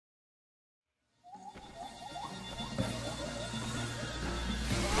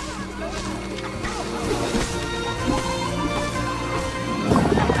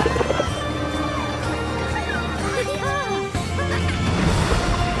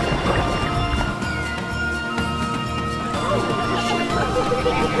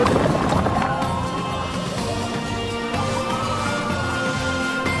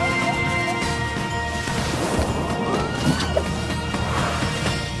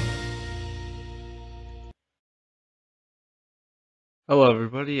Hello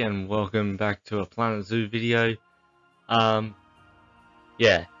everybody and welcome back to a Planet Zoo video. Yeah,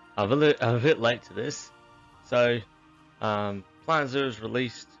 I'm a bit late to this. So, Planet Zoo has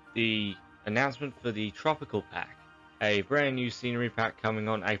released the announcement for the Tropical Pack, a brand new scenery pack coming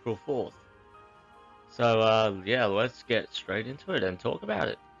on April 4th. So, yeah, let's get straight into it and talk about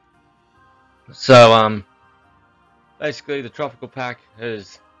it. So, basically the Tropical Pack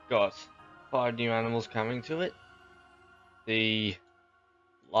has got 5 new animals coming to it. The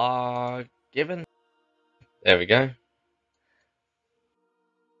Gibbon. There we go.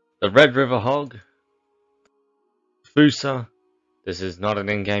 The Red River Hog, Fossa. This is not an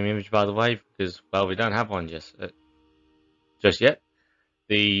in-game image, by the way, because, well, we don't have one just yet.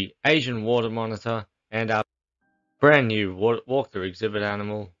 The Asian Water Monitor, and our brand new walkthrough exhibit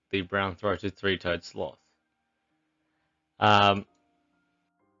animal, the brown-throated three-toed sloth. Yeah,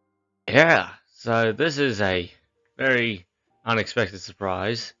 so this is a very unexpected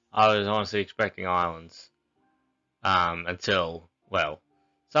surprise. I was honestly expecting islands, until, well,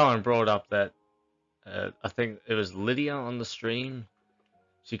 someone brought up that, I think it was Lydia on the stream.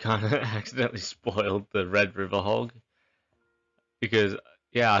 She kind of accidentally spoiled the Red River Hog. Because,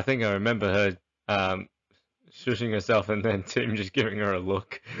 yeah, I think I remember her shushing herself and then Tim just giving her a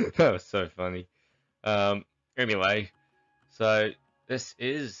look. That was so funny. Anyway, so this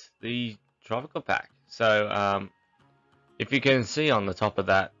is the Tropical Pack. So, if you can see on the top of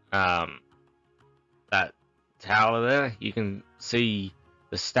that, that tower there, you can see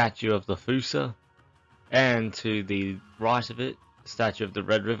the statue of the Fossa. And to the right of it, the statue of the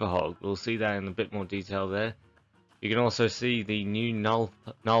Red River Hog. We'll see that in a bit more detail there. You can also see the new null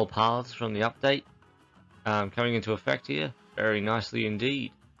paths from the update coming into effect here, very nicely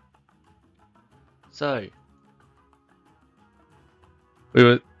indeed. So,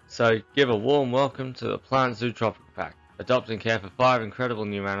 give a warm welcome to the Planet Zoo Tropical Pack. Adopt and care for 5 incredible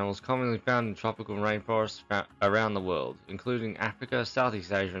new animals commonly found in tropical rainforests around the world, including Africa,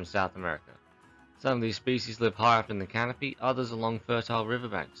 Southeast Asia, and South America. Some of these species live high up in the canopy, others along fertile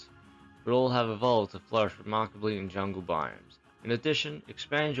riverbanks, but all have evolved to flourish remarkably in jungle biomes. In addition,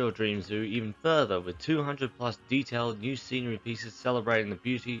 expand your dream zoo even further with 200 plus detailed new scenery pieces celebrating the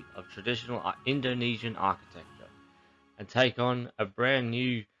beauty of traditional Indonesian architecture, and take on a brand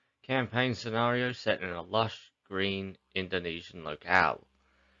new campaign scenario set in a lush green Indonesian locale.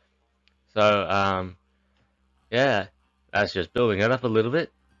 So, yeah, that's just building it up a little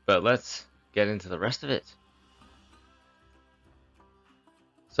bit, but let's get into the rest of it.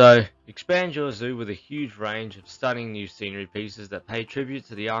 So, expand your zoo with a huge range of stunning new scenery pieces that pay tribute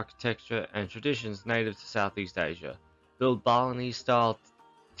to the architecture and traditions native to Southeast Asia. Build Balinese-style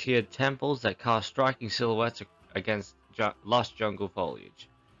tiered temples that cast striking silhouettes against lush jungle foliage.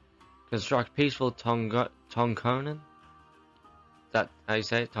 Construct peaceful Tongkonan, is that how you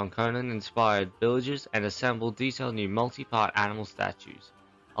say it? Tongkonan-inspired villages and assemble detailed new multi-part animal statues.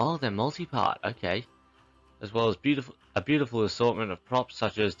 Oh, they're multi-part, okay. As well as a beautiful assortment of props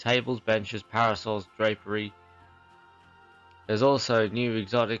such as tables, benches, parasols, drapery. There's also new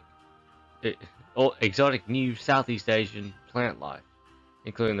exotic new Southeast Asian plant life,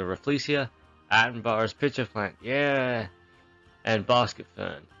 including the Rafflesia, Attenborough's pitcher plant, yeah, and basket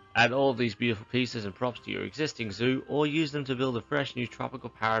fern. Add all of these beautiful pieces and props to your existing zoo, or use them to build a fresh new tropical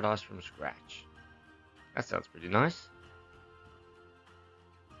paradise from scratch. That sounds pretty nice.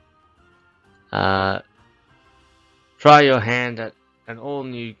 Try your hand at an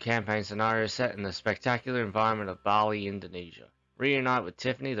all-new campaign scenario set in the spectacular environment of Bali, Indonesia. Reunite with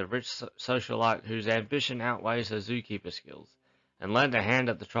Tiffany, the rich socialite whose ambition outweighs her zookeeper skills, and lend a hand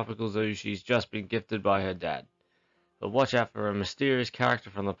at the tropical zoo she's just been gifted by her dad. But watch out for a mysterious character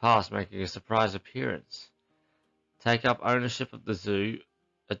from the past making a surprise appearance. Take up ownership of the zoo,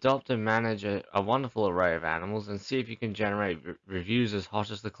 adopt and manage a wonderful array of animals, and see if you can generate reviews as hot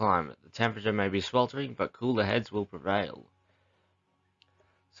as the climate. The temperature may be sweltering, but cooler heads will prevail.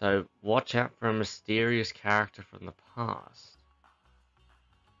 So watch out for a mysterious character from the past.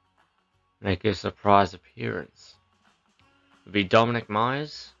 Make a surprise appearance. It would be Dominic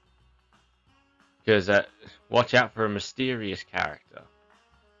Myers. Because watch out for a mysterious character.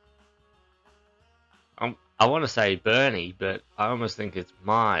 I want to say Bernie, but I almost think it's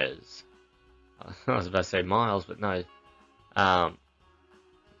Myers. I was about to say Miles, but no.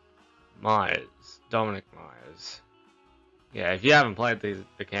 Myers. Dominic Myers. Yeah, if you haven't played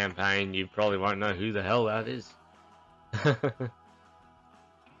the campaign, you probably won't know who the hell that is.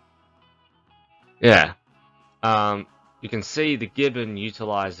 Yeah. You can see the Gibbon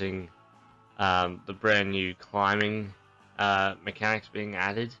utilizing the brand new climbing mechanics being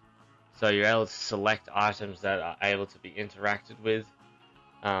added. So you're able to select items that are able to be interacted with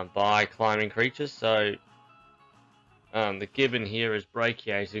by climbing creatures. So the gibbon here is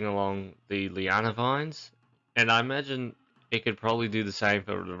brachiating along the liana vines, and I imagine it could probably do the same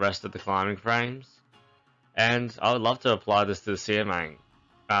for the rest of the climbing frames. And I would love to apply this to the siamang.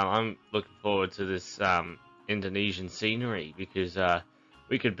 I'm looking forward to this Indonesian scenery because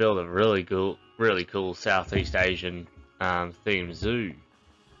we could build a really cool Southeast Asian themed zoo,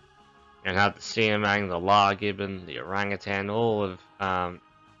 and have the siamang, the lar gibbon, the orangutan, all of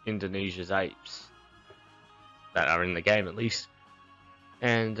Indonesia's apes that are in the game at least.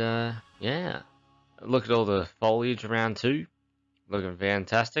 And yeah, look at all the foliage around too, looking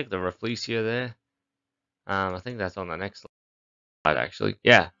fantastic. The Rafflesia there. I think that's on the next slide actually.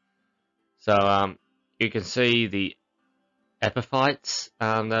 Yeah. So you can see the epiphytes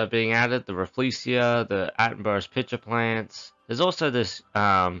that are being added, the Rafflesia, the Attenborough's pitcher plants. There's also this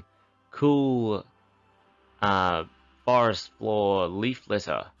cool forest floor leaf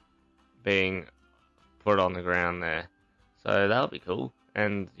litter being put on the ground there. So that'll be cool.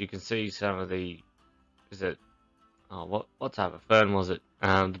 And you can see some of the, what type of fern was it?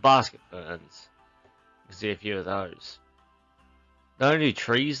 The basket ferns. You can see a few of those. No new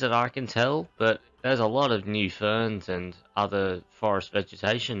trees that I can tell, but there's a lot of new ferns and other forest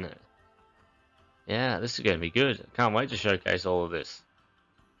vegetation there. Yeah, this is going to be good. I can't wait to showcase all of this.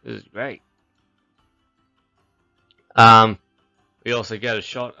 This is great. We also get a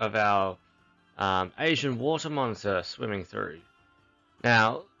shot of our Asian water monitor swimming through.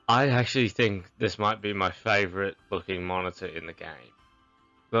 Now, I actually think this might be my favorite looking monitor in the game.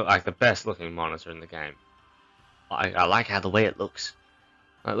 Like the best looking monitor in the game. I like how the way it looks.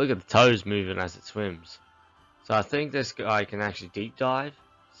 Like, look at the toes moving as it swims. So I think this guy can actually deep dive.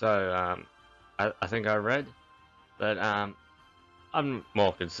 So I think I read, but I'm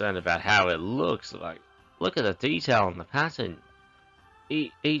more concerned about how it looks. Like, look at the detail on the pattern.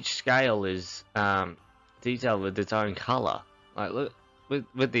 Each scale is detailed with its own color. Like, look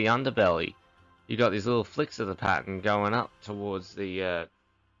with the underbelly, you got these little flicks of the pattern going up towards the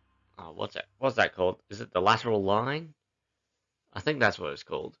what's that called? Is it the lateral line? I think that's what it's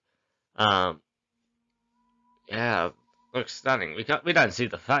called. Yeah, looks stunning. We don't see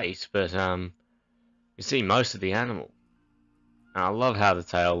the face, but we see most of the animal. And I love how the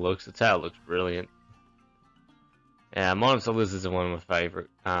tail looks. The tail looks brilliant. Yeah, monitor lizards are one of my favorite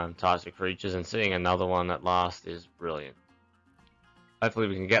types of creatures, and seeing another one at last is brilliant. Hopefully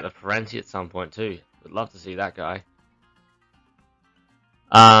we can get the Parenti at some point too. Would love to see that guy.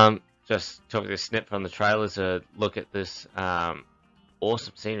 Just took this snip from the trailer to look at this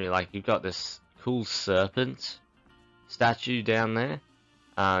awesome scenery. Like, you've got this cool serpent statue down there.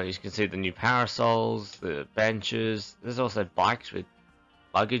 You can see the new parasols, the benches. There's also bikes with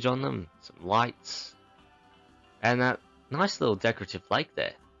luggage on them, some lights, and that nice little decorative lake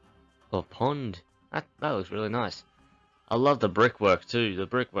there, or pond. That looks really nice. I love the brickwork too. The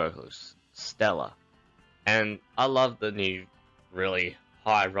brickwork looks stellar, and I love the new, really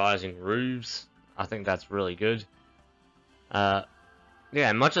high rising roofs. I think that's really good.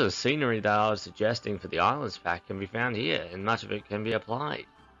 Yeah, much of the scenery that I was suggesting for the Islands pack can be found here, and much of it can be applied.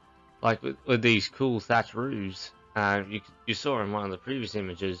 Like with these cool thatch roofs, you saw in one of the previous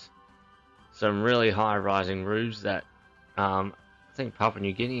images some really high rising roofs that I think Papua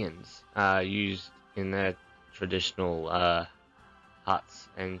New Guineans used in their traditional huts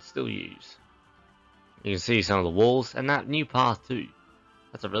and still use. You can see some of the walls and that new path too.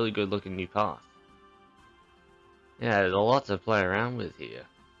 That's a really good looking new path. Yeah, there's a lot to play around with here.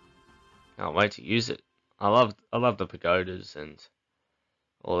 Can't wait to use it. I love the pagodas and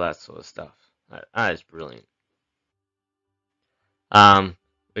all that sort of stuff. That is brilliant.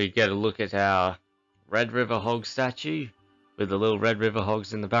 We get a look at our Red River Hog statue with the little Red River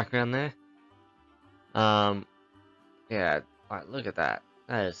Hogs in the background there. Yeah, like, look at that.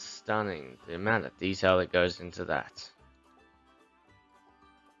 That is stunning. The amount of detail that goes into that.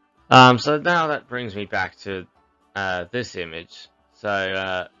 So now that brings me back to this image.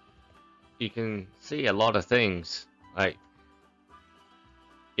 So you can see a lot of things. Like,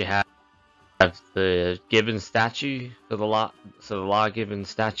 you have the gibbon statue for the lar gibbon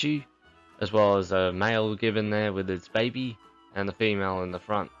statue, as well as a male gibbon there with its baby, and the female in the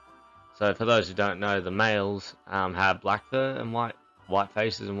front. So for those who don't know, the males have black fur and white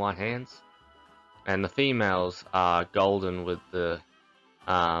faces and white hands, and the females are golden with the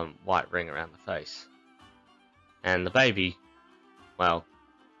white ring around the face. And the baby, well,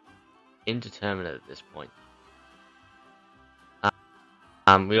 indeterminate at this point.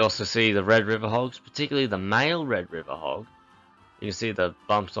 We also see the Red River Hogs, particularly the male Red River Hog. You can see the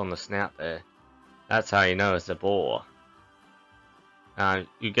bumps on the snout there. That's how you know it's a boar.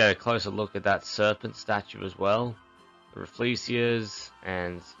 You get a closer look at that serpent statue as well, the Rafflesias,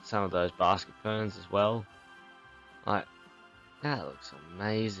 and some of those basket ferns as well. Like, that looks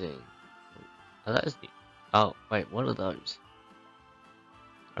amazing. Are those the... Oh, wait, what are those?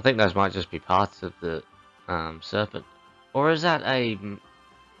 I think those might just be parts of the serpent. Or is that a...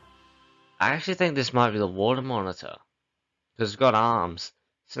 I actually think this might be the water monitor. Because it's got arms.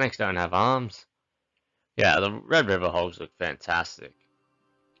 Snakes don't have arms. Yeah, the Red River hogs look fantastic.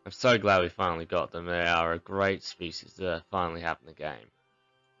 I'm so glad we finally got them. They are a great species to finally have in the game.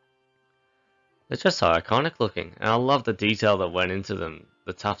 They're just so iconic looking, and I love the detail that went into them,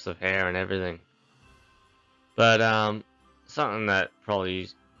 the tufts of hair and everything. But something that probably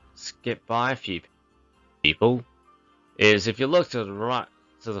skipped by a few people is if you look to the right,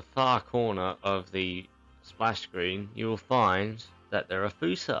 to the far corner of the splash screen, you will find that there are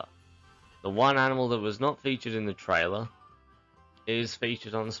Fossa. The one animal that was not featured in the trailer is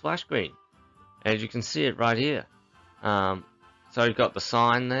featured on the splash screen, as you can see it right here. So you've got the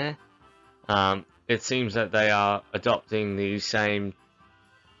sign there. It seems that they are adopting the same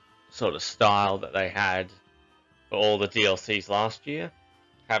sort of style that they had for all the DLCs last year,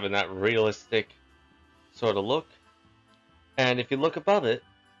 having that realistic sort of look. And if you look above it,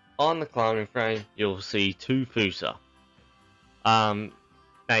 on the climbing frame, you'll see two Fossa.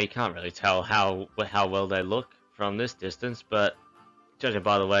 Now you can't really tell how well they look from this distance, but judging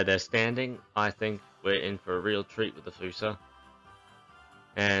by the way they're standing, I think we're in for a real treat with the Fossa.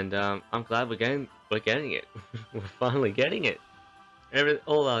 And I'm glad we're getting it. We're finally getting it.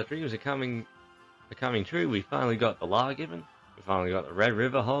 All our dreams are coming true. We finally got the Lar Gibbon. We finally got the Red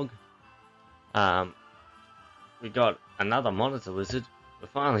River hog. We got another monitor lizard. We're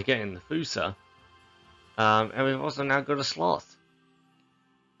finally getting the Fossa. And we've also now got a sloth.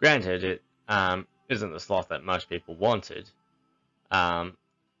 Granted, it isn't the sloth that most people wanted.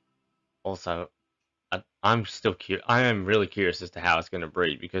 Also, I'm still curious. I am really curious as to how it's going to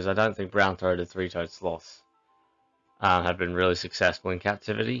breed, because I don't think brown-throated three-toed sloths have been really successful in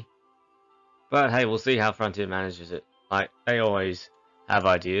captivity. But hey, we'll see how Frontier manages it. Like, they always have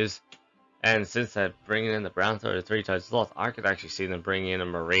ideas, and since they're bringing in the brown-throated three-toed sloth, I could actually see them bringing in a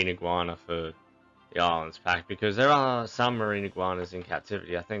marine iguana for the Islands pack, because there are some marine iguanas in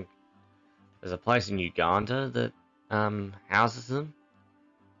captivity. I think there's a place in Uganda that houses them.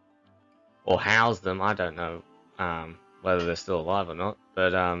 Or house them, I don't know whether they're still alive or not,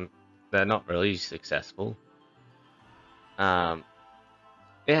 but they're not really successful. Yeah,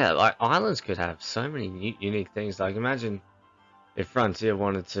 like, islands could have so many unique things. Like, imagine if Frontier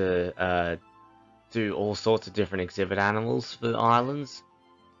wanted to do all sorts of different exhibit animals for the islands.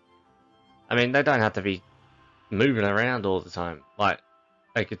 I mean, they don't have to be moving around all the time. Like,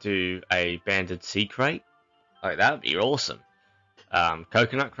 they could do a banded sea crate. Like, that would be awesome.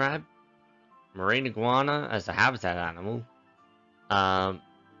 Coconut crab. Marine iguana as a habitat animal, and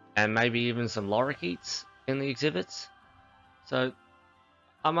maybe even some lorikeets in the exhibits. So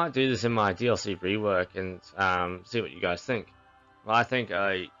I might do this in my DLC rework and see what you guys think. Well, I think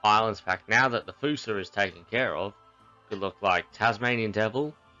a Islands pack, now that the Fossa is taken care of, could look like Tasmanian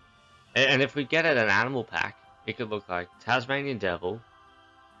Devil, and if we get it an animal pack, it could look like Tasmanian Devil,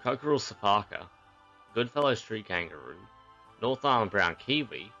 Cockerel Sapaka, Goodfellow Street Kangaroo, North Island Brown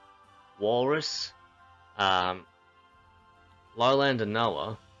Kiwi, Walrus, Lowlander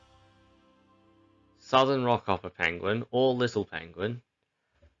Noah, Southern Rockhopper Penguin, or Little Penguin,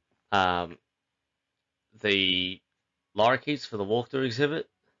 the lorikeets for the walkthrough exhibit,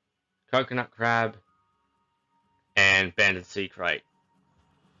 Coconut Crab, and Banded Sea Crate.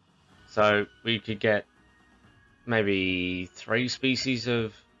 So we could get maybe 3 species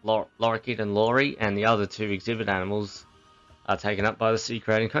of lorikeet and lory, and the other 2 exhibit animals are taken up by the sea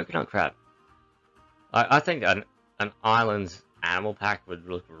crate and coconut crab. I think an islands animal pack would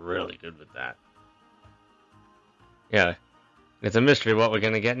look really good with that. Yeah, it's a mystery what we're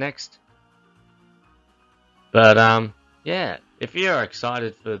going to get next. But yeah, if you're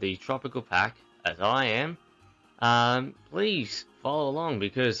excited for the tropical pack, as I am, please follow along,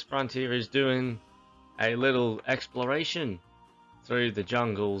 because Frontier is doing a little exploration through the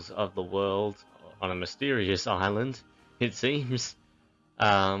jungles of the world on a mysterious island, it seems,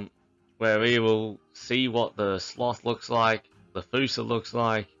 where we will see what the sloth looks like, the Fossa looks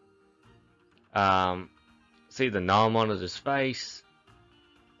like, see the Nile monitor's face,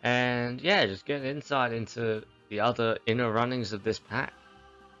 and yeah, just get insight into the other inner runnings of this pack,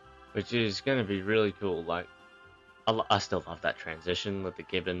 which is going to be really cool. Like, I still love that transition with the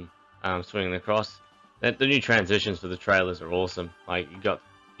Gibbon swinging across. The new transitions for the trailers are awesome. Like,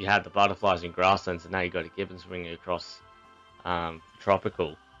 you had the butterflies in grasslands, and now you got a Gibbon swinging across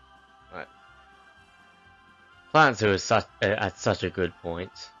tropical. Like, Plant 2 is at such a good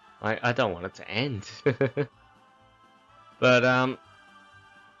point. I don't want it to end. But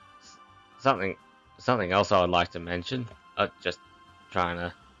something else I would like to mention. Just trying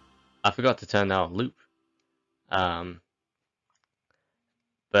to. I forgot to turn that on loop.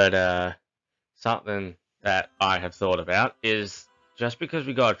 But something that I have thought about is just because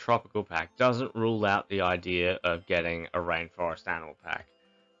we got a tropical pack doesn't rule out the idea of getting a rainforest animal pack.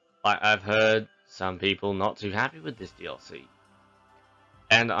 Like, I've heard some people not too happy with this DLC.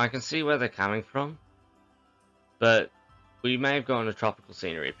 And I can see where they're coming from. But we may have gotten a tropical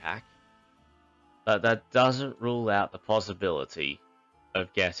scenery pack. But that doesn't rule out the possibility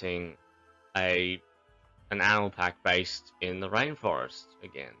of getting an animal pack based in the rainforest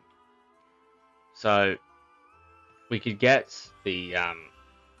again. So we could get the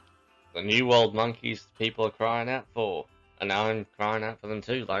New World monkeys people are crying out for, and I'm crying out for them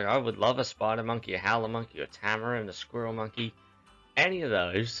too. Like, I would love a spider monkey, a howler monkey, a tamarin, a squirrel monkey, any of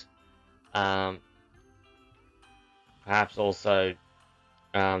those. Perhaps also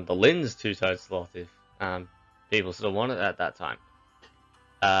the Lynn's two-toed sloth if people still want it at that time.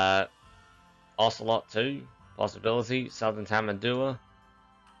 Ocelot too, possibility. Southern Tamandua.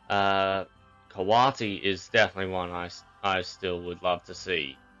 Kawati is definitely one I still would love to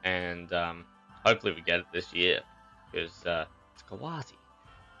see, and hopefully we get it this year, because it's Kawati.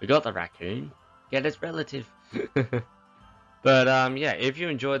 We got the raccoon, get its relative. But yeah, if you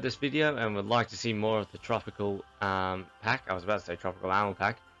enjoyed this video and would like to see more of the tropical pack, I was about to say tropical animal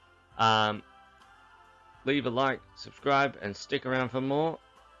pack, leave a like, subscribe, and stick around for more,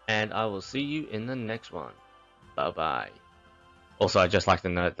 and I will see you in the next one. Bye bye. Also, I'd just like to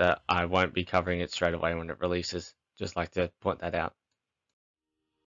note that I won't be covering it straight away when it releases. Just like to point that out.